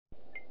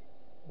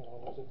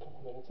those in a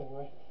couple minutes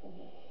anyway.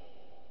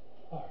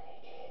 All right,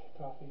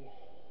 coffee.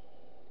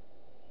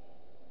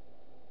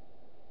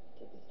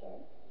 Did we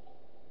start?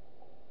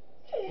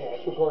 Yeah,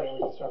 it's recording. We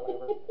can start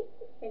whenever.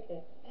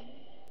 Okay.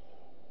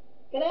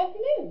 Good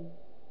afternoon.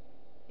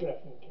 Good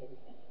afternoon, Katie.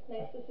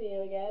 Nice to see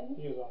you again.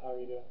 You as well. How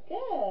are you doing?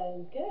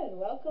 Good, good.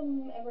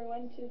 Welcome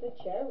everyone to the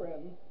chair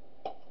room.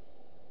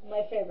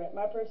 My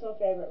personal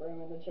favorite room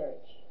in the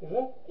church. Is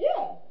it?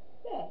 Yeah,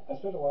 yeah. I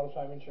spent a lot of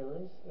time in chair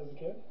rooms as a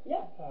kid.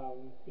 Yeah.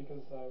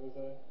 Because I was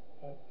a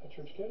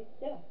church kid.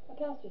 Yeah, a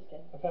pastor's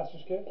kid. A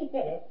pastor's kid.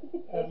 Yeah. Yeah.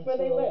 That's And where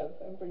they so live,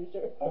 I'm pretty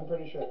sure. I'm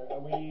pretty sure.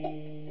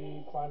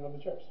 We climbed on the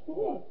chairs a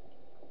lot.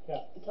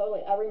 Yeah.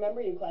 Totally. I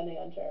remember you climbing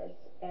on chairs,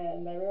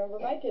 and I remember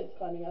my kids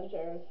climbing on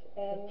chairs,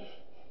 and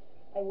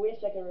I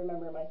wish I could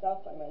remember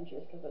myself climbing on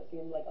chairs because it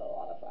seemed like a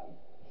lot of fun.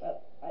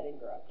 But I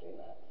didn't grow up doing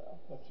that, so.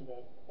 That's too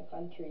bad. I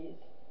climbed trees.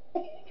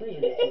 Trees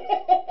are good too.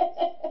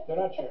 They're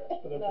not chairs,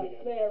 but they're pretty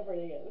good. They are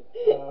pretty good.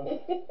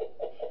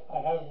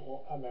 I have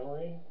a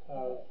memory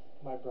of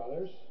my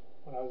brothers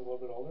when I was a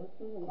little bit older,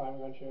 climbing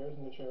on chairs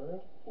in the chair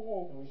room,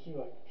 and we used to do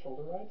like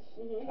shoulder rides,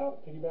 kind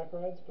of piggyback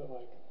rides, but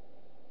like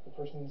the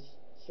person's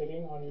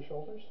sitting on your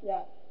shoulders.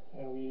 Yeah.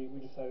 And we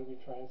decided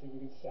we'd try and see if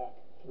we could stack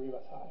 3 of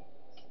us high.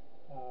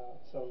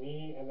 So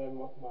me and then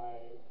my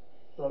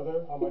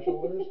brother on my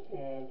shoulders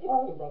and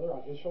our other brother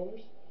on his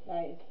shoulders.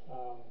 Nice.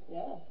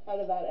 Yeah. How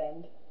did that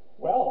end?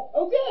 Well,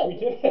 oh, good. We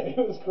did.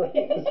 It was great.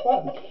 It was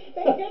fun.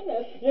 Thank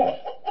goodness.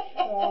 Yeah.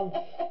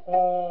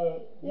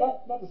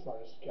 Not the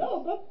smartest kids.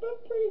 Oh, but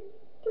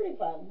pretty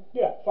fun.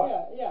 Yeah, fun.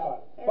 Yeah. Fun.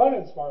 Fun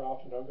and smart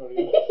often don't go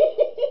together,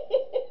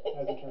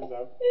 as it turns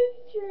out.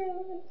 It's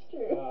true.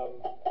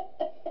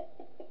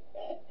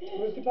 It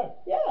was a good time.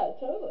 Yeah,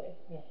 totally.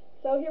 Yeah.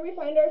 So here we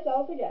find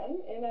ourselves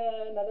again in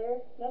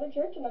another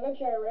church, another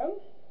chair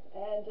room,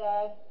 and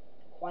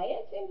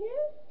quiet in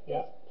here.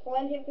 Yeah. There's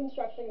plenty of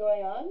construction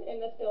going on in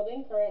this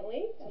building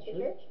currently at the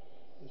church.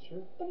 It's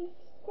true. But it's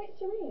quite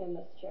serene in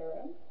this chair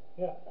room.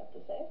 Yeah. I have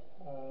to say.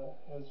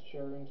 As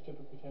chair rooms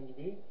typically tend to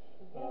be.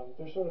 Yeah.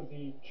 They're sort of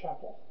the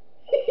chapel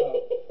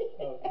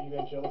of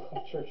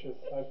evangelical churches,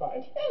 I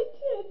find.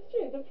 It's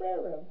true. The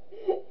prayer room.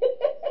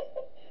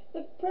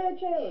 The prayer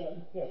chair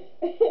room. Yes.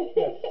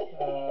 Yes.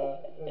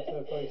 It's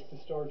a place to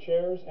store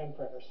chairs and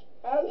prayers.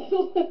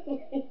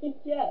 Absolutely.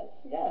 Yes.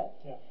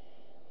 Yeah.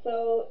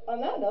 So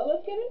on that note,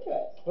 let's get into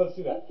it. Let's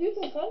do that. Let's do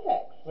some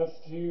context. Let's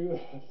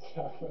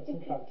talk about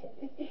some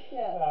context.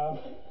 Yeah.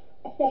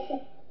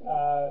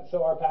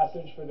 So our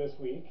passage for this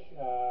week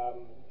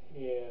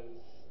is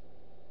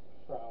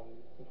from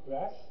the book of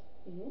Acts,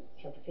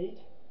 chapter 8,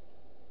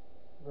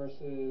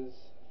 verses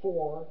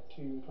 4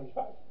 to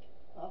 25.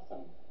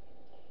 Awesome.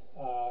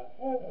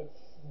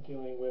 It's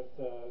dealing with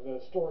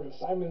the story of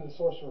Simon the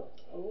sorcerer,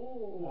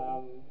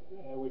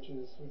 which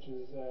is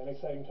an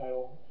exciting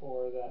title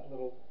for that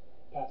little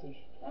passage.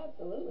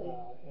 Absolutely.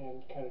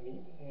 And kind of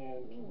neat.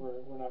 And we're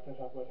not going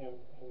to talk about him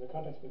in the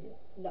context video.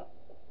 No.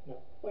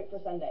 No. Wait for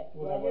Sunday.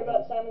 We'll Want to hear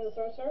about Simon the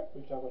sorcerer?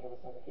 We can talk about him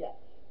on Sunday. Yeah.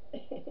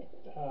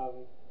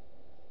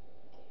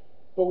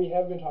 But we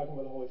have been talking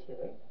about the Holy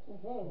Spirit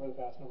over the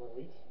past number of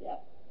weeks.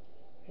 Yep.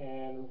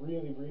 And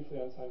really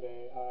briefly on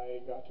Sunday,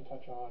 I got to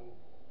touch on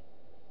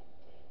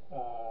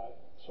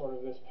sort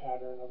of this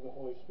pattern of the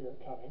Holy Spirit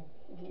coming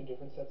to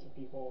different sets of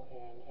people,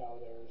 and how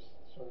there's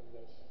sort of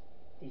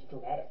these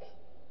dramatics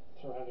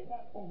surrounding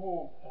that.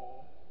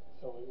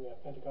 So we have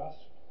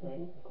Pentecost,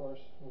 right? Of course,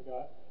 we've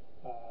got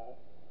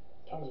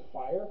tongues of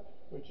fire,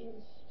 which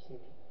seems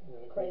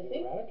really crazy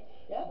and dramatic.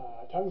 Yeah.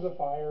 Tongues of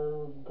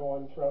fire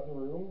going throughout the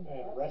room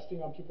and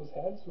resting on people's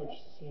heads, which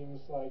seems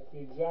like the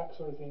exact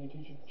sort of thing you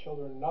teach your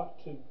children not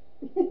to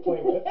play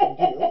with and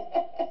do.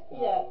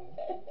 Yeah.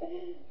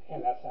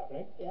 And that's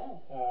happening. Yeah.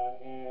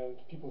 And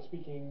people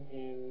speaking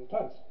in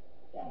tongues.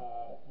 Yeah.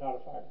 Not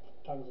of fire.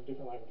 Tongues of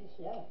different languages.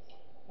 Yeah.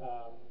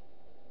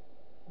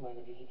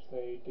 Languages which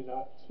they did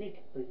not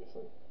speak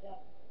previously. Yeah.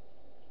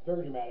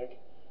 Very dramatic.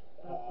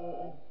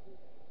 Absolutely.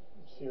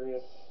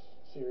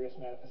 Serious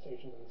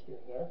manifestations of the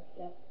Spirit there.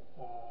 Yeah.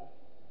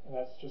 And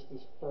that's just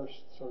this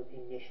first sort of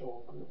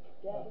initial group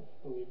of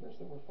believers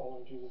that were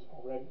following Jesus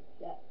already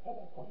at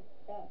that point.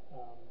 Yeah.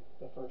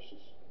 The first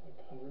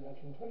 100,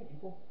 120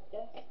 people.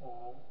 Yeah.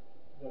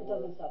 It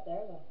doesn't stop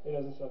there though. It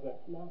doesn't stop there.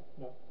 No.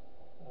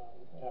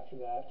 After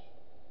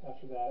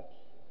that,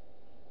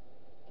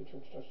 the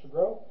church starts to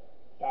grow.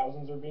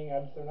 Thousands are being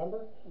added to their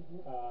number.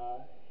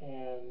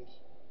 And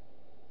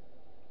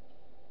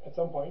at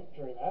some point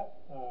during that,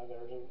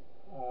 there's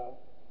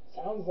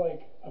sounds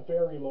like a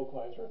very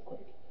localized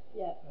earthquake.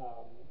 Yeah.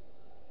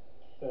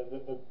 Go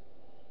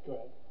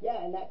ahead.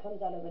 Yeah, and that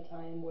comes out of a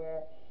time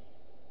where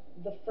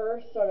the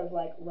first sort of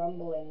like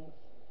rumblings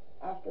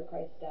after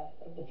Christ's death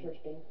of the church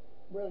being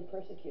really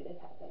persecuted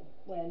happen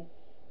when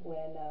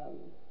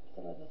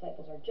some of the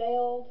disciples are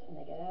jailed and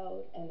they get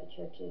out, and the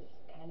church is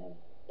kind of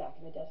back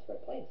in a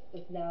desperate place.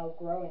 This now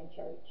growing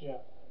church.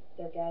 Yeah.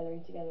 They're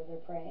gathering together,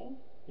 they're praying.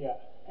 Yeah.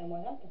 And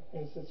what happens?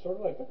 It's sort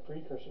of like the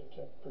precursor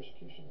to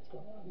persecution that's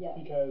going on. Yeah.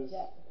 Because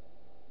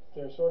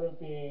they're sort of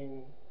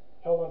being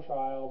held on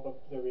trial, but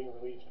they're being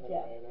released right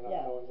away. They're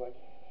not. No one's like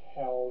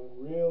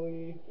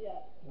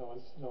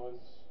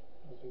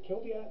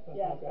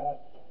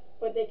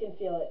they can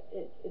feel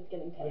it. It's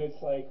getting tense. But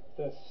it's like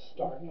the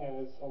start, Mhm.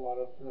 and it's a lot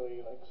of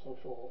really like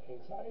social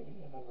anxiety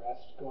and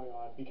unrest going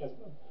on because of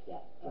them. Yeah,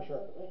 for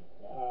absolutely.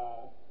 sure.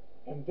 Yeah.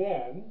 And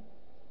then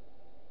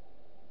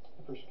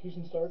the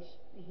persecution starts,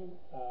 Mhm.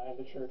 and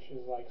the church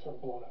is like sort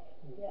of blown up.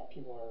 Yeah.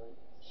 People are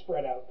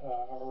spread out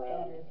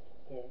around.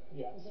 Scattered.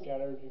 Mhm.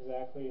 Scattered,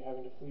 exactly,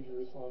 having to flee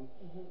Jerusalem.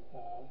 Mhm.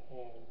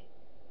 And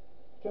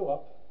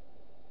Philip,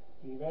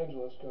 the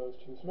evangelist, goes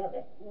to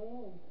Samaria.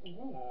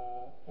 Mhm.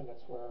 And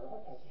that's where our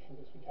passage from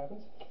this week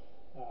happens.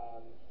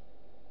 Um,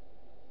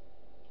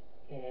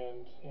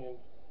 and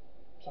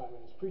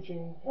Simon is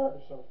preaching, or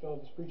so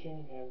Philip is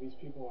preaching, and these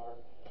people are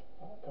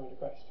coming to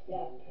Christ,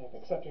 Yeah. and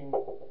accepting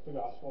the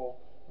gospel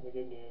and the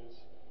good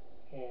news,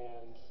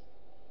 and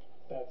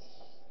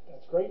that's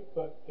great,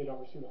 but they don't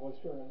receive the Holy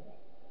Spirit right away,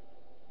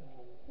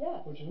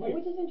 Yeah. which is weird.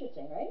 Which is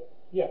interesting, right?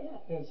 Yeah, Yeah.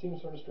 and it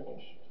seems sort of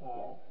strange,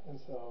 Yeah. and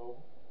so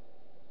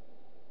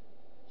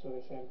they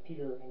send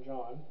Peter and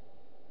John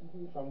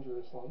Mhm. from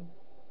Jerusalem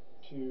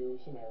to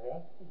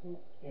Samaria Mhm.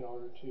 in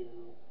order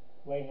to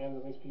lay hands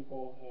on these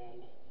people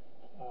and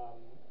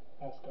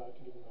ask God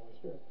to give them the Holy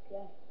Spirit.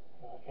 Yeah.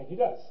 And he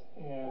does.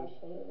 And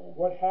Absolutely.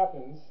 what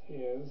happens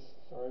is,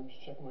 sorry, I'm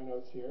just checking my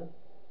notes here.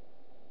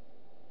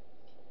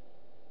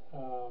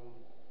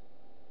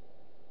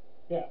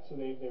 Yeah, so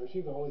they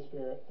receive the Holy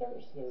Spirit.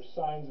 There's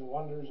signs and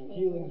wonders and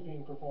healings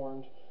being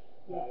performed.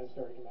 Yeah. It's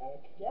very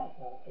dramatic. Yeah.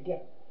 Again.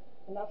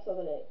 Enough so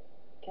that it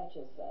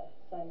catches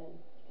Simon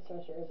the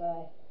sorcerer's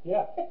eye.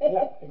 Yeah,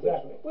 yeah,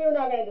 exactly. Which we were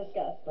not going to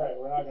discuss. Right,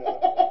 we're not going to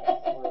talk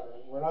about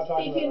that. We're not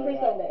talking Stay about tuned it right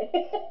for now. Sunday.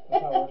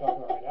 That's not what we're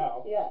talking about right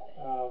now.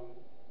 Yeah.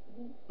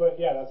 But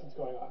yeah, that's what's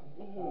going on.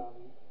 Mhm.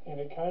 And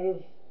it kind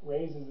of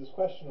raises this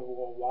question of,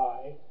 well,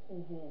 why?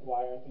 Mhm.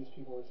 Why aren't these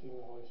people receiving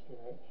the Holy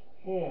Spirit?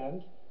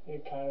 And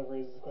it kind of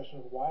raises the question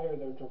of why are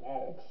there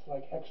dramatics,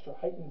 like extra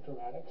heightened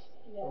dramatics,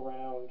 Yeah.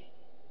 around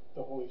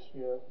the Holy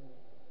Spirit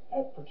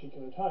at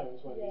particular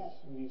times when Yeah.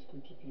 these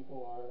groups of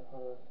people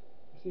are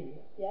receiving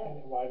it? Yeah.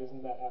 And why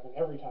doesn't that happen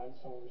every time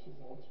someone receives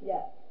the Holy Spirit?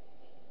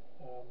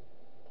 Yeah. Um,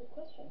 Good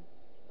question.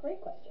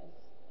 Great question.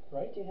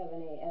 right? Do you have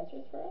any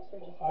answers for us, or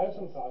just I have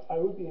questions? some thoughts. I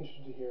would be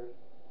interested to hear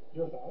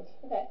your thoughts,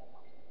 Okay.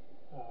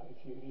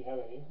 if you have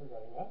any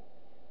regarding that.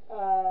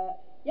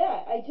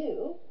 Yeah, I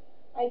do.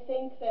 I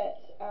think that,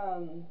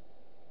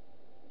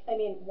 I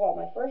mean, well,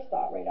 my first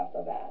thought right off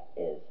the bat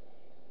is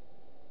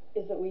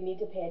that we need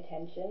to pay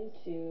attention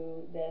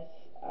to this,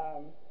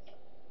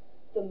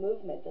 the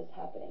movement that's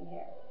happening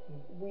here.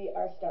 We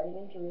are starting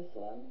in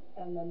Jerusalem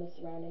and then the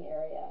surrounding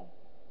area.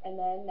 And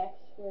then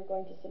next we're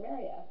going to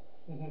Samaria,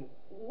 Mm-hmm.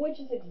 which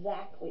is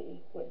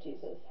exactly what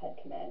Jesus had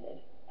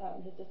commanded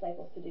his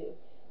disciples to do.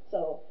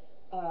 So,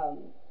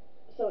 um,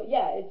 so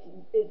yeah,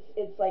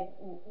 it's like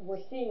we're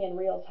seeing in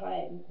real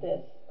time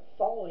this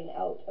following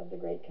out of the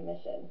Great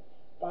Commission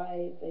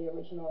by the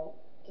original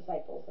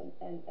disciples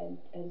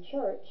and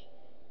church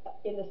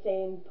in the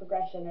same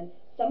progression. And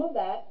some of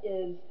that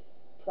is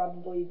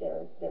probably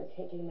they're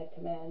taking the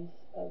commands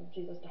of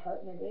Jesus to heart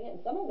and they're doing it. And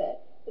some of it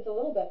is a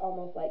little bit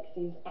almost like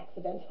seems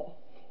accidental.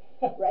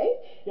 Right?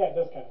 Yeah, it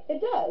does kind of.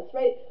 It does,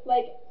 right?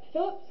 Like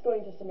Philip's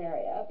going to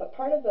Samaria, but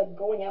part of the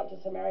going out to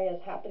Samaria is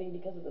happening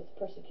because of this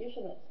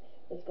persecution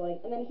that's going,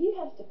 and then he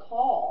has to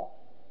call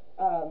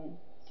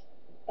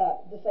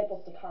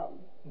disciples to come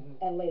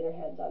and lay their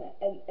hands on it,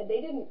 and they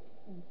didn't.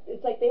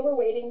 It's like they were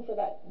waiting for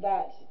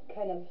that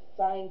kind of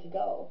sign to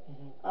go,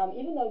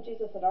 even though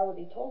Jesus had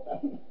already told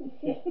them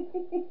Yeah.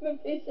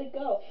 that they should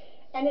go,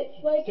 and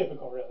it's like It's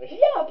typical, really.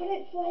 yeah, but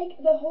it's like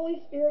the Holy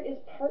Spirit is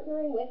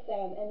partnering with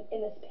them and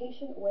in this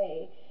patient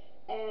way,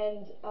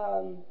 and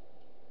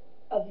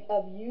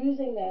of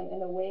using them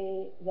in a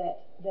way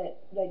that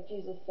like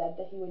Jesus said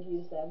that He would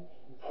use them,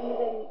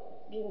 even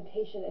being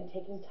patient and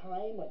taking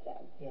time with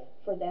them Yeah.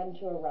 for them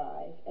to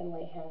arrive and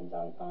lay hands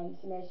on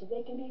Samaria so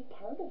they can be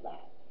part of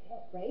that, Yeah.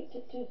 right?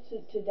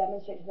 To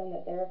demonstrate to them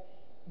that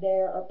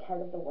they are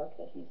part of the work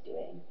that He's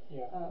doing.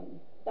 Yeah.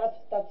 That's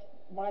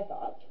my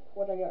thoughts.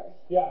 What are yours?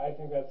 Yeah, I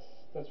think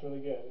that's really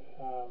good.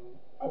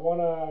 I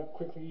want to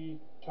quickly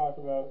talk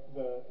about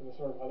the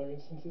sort of other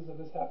instances of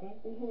this happening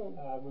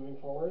moving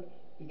forward,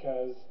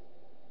 because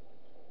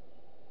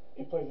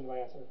it plays into my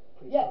answer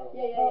pretty Yeah,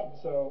 strongly. yeah.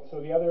 So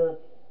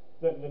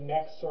the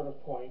next sort of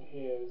point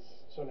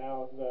is, so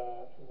now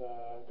the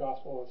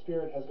gospel of the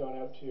Spirit has gone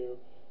out to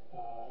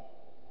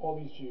all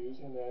these Jews,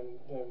 and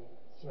then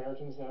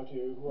Samaritans now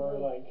too, who are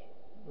like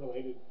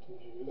related to the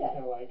Jews. Yeah. They're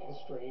kind of like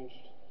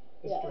estranged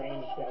Yeah.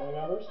 family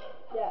members.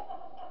 Yeah.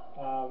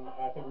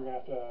 I think we're gonna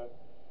have to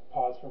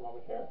pause for a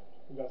moment here.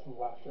 We've got some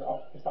laughter. Oh,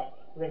 it's fine.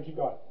 We're gonna keep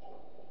going.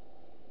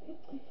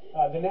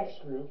 The next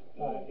group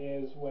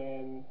is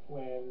when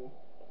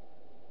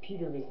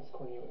Peter visits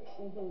Cornelius,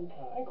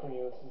 and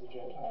Cornelius is a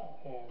Gentile,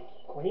 and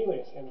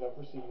Cornelius ends up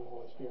receiving the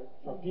Holy Spirit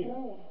from Peter.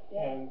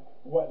 Yeah. And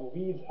what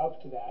leads up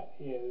to that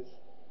is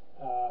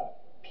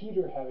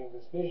Peter having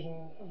this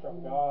vision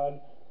from God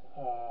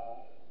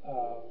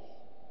of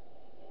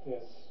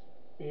this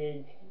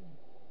big,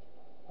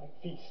 like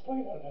feast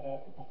laid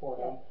out before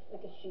him.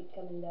 Like a sheet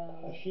coming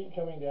down. A sheet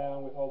coming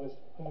down with all this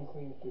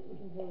unclean food,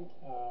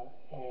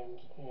 and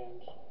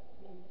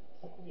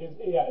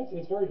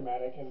it's very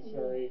dramatic, and it's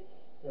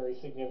very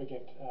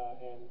significant,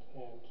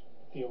 and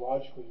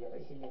theologically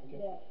very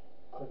significant. Yeah.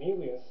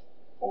 Cornelius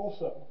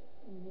also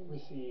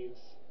receives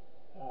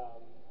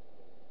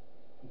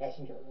a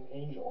messenger, an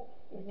angel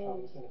that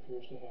comes and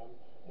appears to him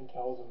and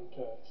tells him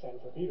to send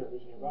for Peter,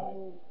 who's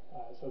nearby.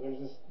 So there's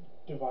this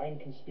divine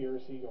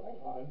conspiracy going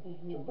on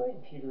to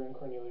bring Peter and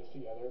Cornelius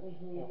together,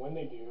 and when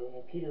they do,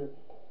 and Peter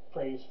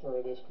prays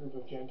for this group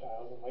of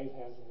Gentiles and lays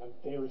hands on them,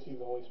 they receive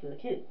the Holy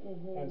Spirit too.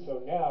 And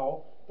so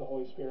now the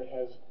Holy Spirit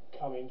has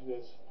come into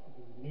this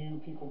new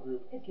people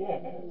group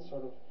again, and it's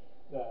sort of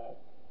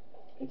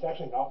it's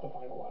actually not the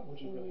final one,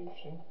 which is really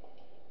interesting.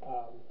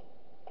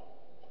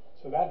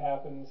 So that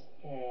happens,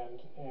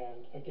 and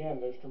again,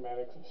 there's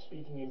dramatics of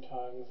speaking in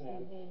tongues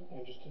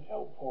and just an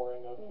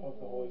outpouring of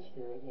the Holy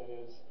Spirit that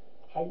is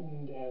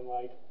heightened and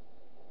like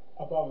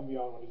above and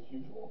beyond what is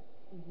usual.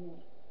 And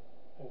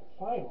then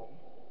finally,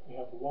 we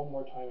have one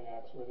more time in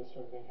Acts where this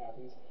sort of thing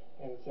happens,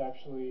 and it's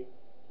actually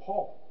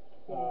Paul.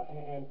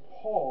 And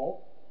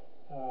Paul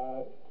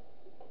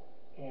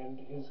and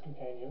his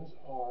companions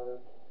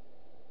are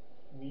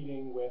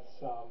meeting with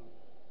some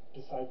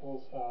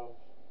disciples of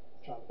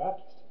John the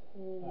Baptist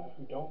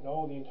who don't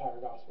know the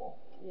entire gospel.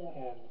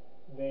 And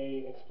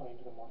they explain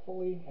to them more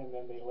fully, and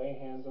then they lay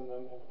hands on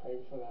them and pray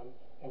for them,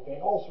 and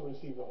they also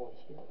receive the Holy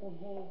Spirit.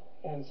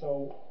 And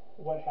so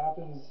what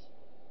happens,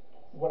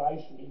 what I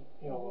see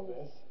in all of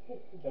this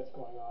that's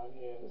going on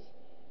is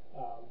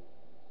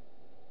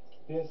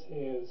this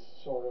is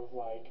sort of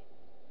like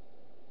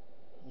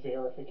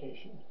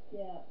verification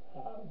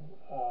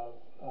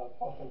of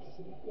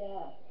authenticity.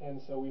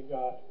 And so we've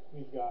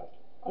got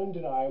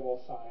undeniable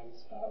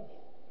signs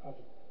of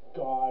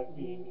God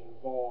being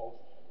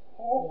involved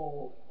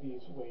all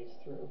these ways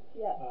through.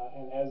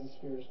 And as the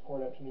Spirit is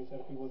poured out to a new set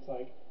of people, it's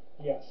like,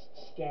 yes,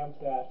 stamp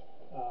that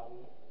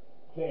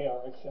they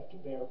are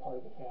accepted, they are part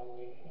of the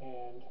family,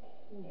 and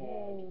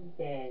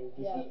bang,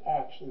 this is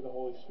actually the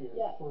Holy Spirit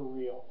for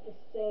real. The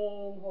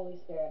same Holy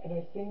Spirit. And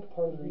I think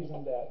part of the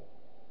reason that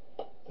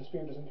the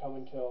Spirit doesn't come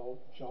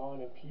until John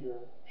and Peter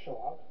show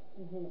up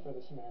for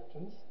the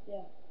Samaritans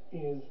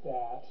is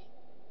that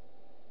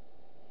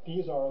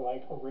these are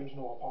like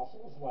original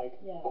apostles, like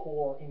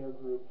core inner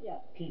group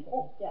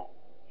people.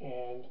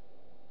 And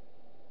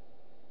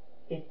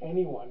if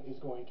anyone is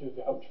going to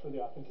vouch for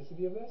the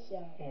authenticity of this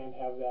and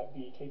have that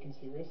be taken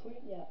seriously,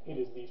 it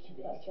is these two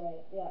guys. That's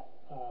right,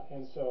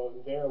 And so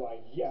they're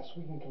like, yes,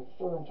 we can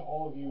confirm to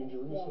all of you in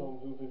Jerusalem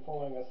who've been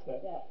following us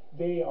that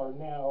they are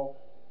now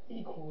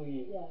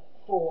equally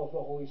full of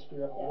the Holy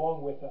Spirit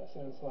along with us.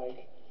 And it's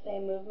like,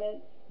 same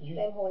movement,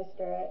 same Holy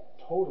Spirit.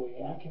 Totally,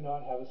 and you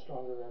cannot have a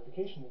stronger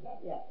verification than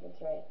that. That's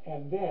right.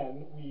 And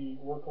then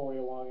we work our way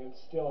along, and it's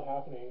still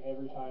happening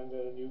every time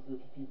that a new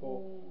group of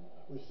people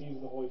receives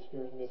the Holy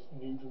Spirit in this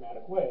new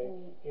dramatic way.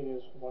 It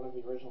is one of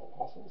the original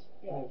apostles.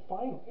 And then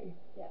finally,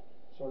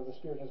 sort of the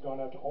Spirit has gone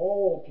out to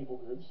all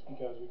people groups,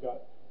 because we've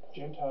got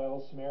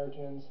Gentiles,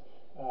 Samaritans,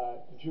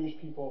 the Jewish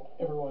people,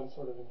 everyone's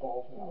sort of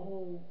involved now.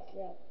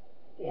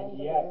 And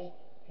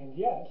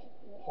yet,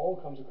 Paul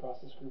comes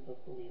across this group of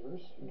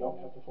believers who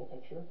don't have the full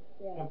picture,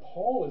 and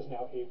Paul is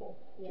now able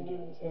to do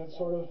this. And it's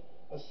sort of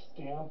a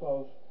stamp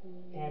of,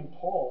 and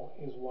Paul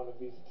is one of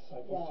these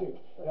disciples too.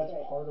 That's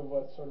part of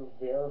what sort of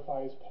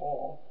verifies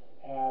Paul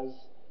as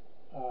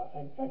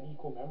an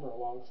equal member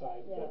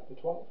alongside the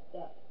 12.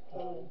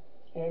 Totally.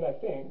 And I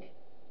think,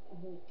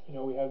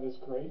 we have this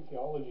great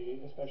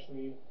theology,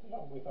 especially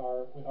with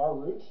our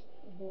roots,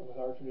 with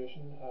our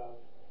tradition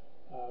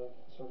of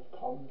sort of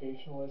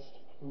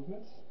congregationalist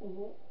movements,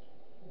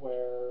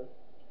 where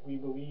we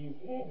believe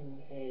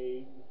in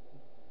a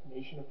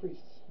nation of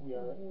priests. We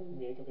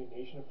make up a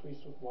nation of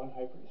priests with one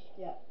high priest,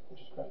 which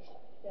is Christ,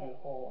 and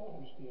all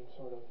others being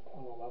sort of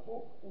on the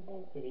level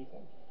beneath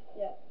him.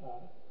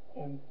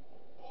 And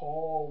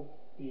Paul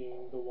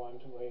being the one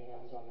to lay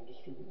hands on and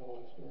distribute the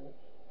Holy Spirit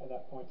at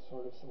that point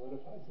sort of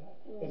solidifies that.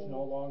 It's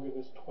no longer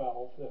this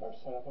 12 that are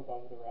set up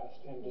above the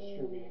rest and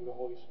distributing the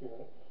Holy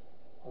Spirit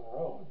on their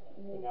own,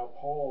 but now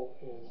Paul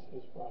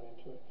is brought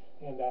into it,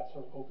 and that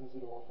sort of opens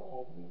the door for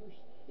all believers.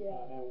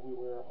 And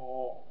we're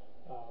all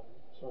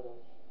sort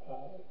of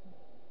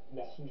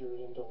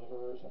messengers and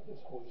deliverers of this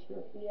Holy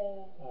Spirit.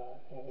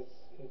 And it's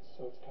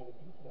kind of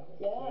beautiful that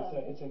way. So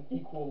it's an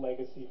equal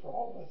legacy for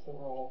all of us, that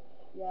we're all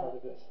part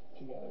of this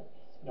together.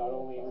 Not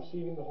only in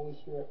receiving the Holy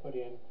Spirit, but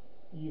in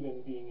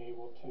even being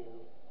able to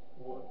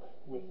work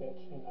with it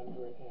and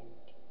under it and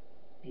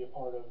be a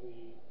part of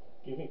the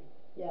giving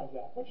of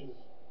that, which is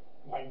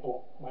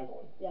mind-blowing.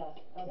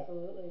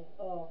 Absolutely.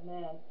 Oh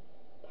man,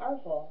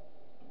 powerful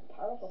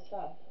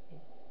stuff.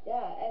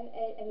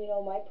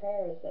 And my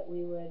prayer is that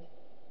we would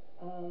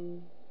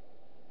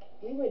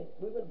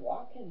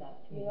walk in that.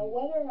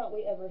 Whether or not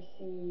we ever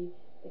see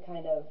the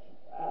kind of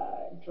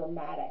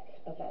dramatic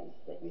events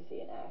that we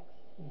see in Acts,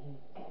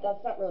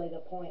 that's not really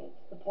the point.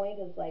 The point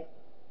is like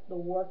the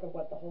work of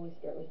what the Holy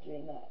Spirit was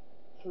doing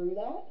through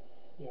that.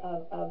 Yeah.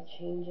 of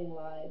changing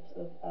lives,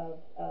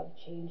 of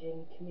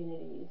changing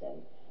communities,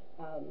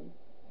 and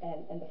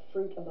the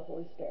fruit of the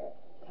Holy Spirit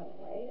coming,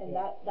 right? And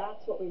Yeah.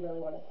 that's what we really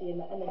want to see. And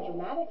the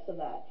dramatics of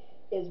that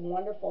is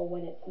wonderful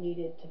when it's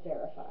needed to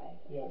verify,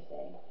 as Yeah. you're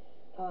saying.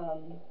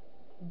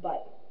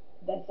 But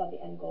that's not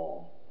the end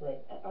goal. Right.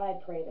 And I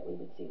pray that we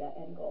would see that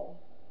end goal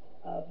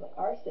of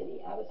our city,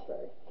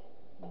 Abbotsford,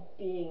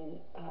 being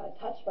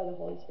touched by the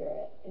Holy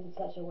Spirit in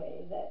such a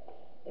way that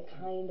the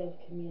kind of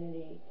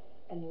community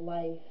and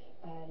life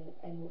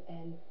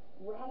and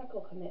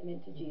radical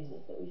commitment to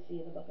Jesus that we see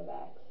in the book of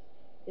Acts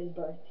is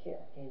birthed here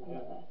Amen.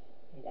 among us.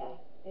 Amen.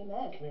 Yeah.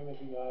 Amen. Commitment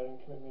to God and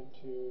commitment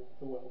to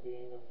the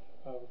well-being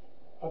of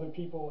other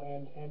people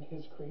and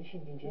His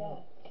creation in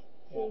general. Yeah.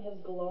 Seeing His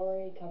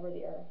glory cover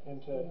the earth.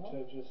 And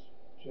to just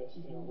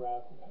in a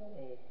radical kind of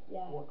way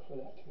work for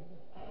that together.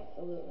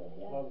 Absolutely.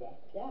 Yeah. Love that.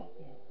 Yeah.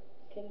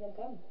 Yeah. Kingdom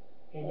come.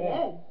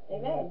 Amen.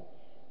 Amen.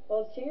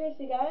 Well, cheers,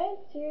 you guys.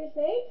 Cheers,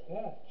 Nate.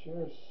 Yeah.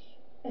 Cheers.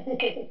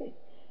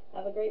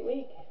 Have a great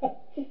week.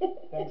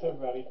 Thanks,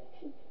 everybody.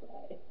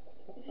 Bye.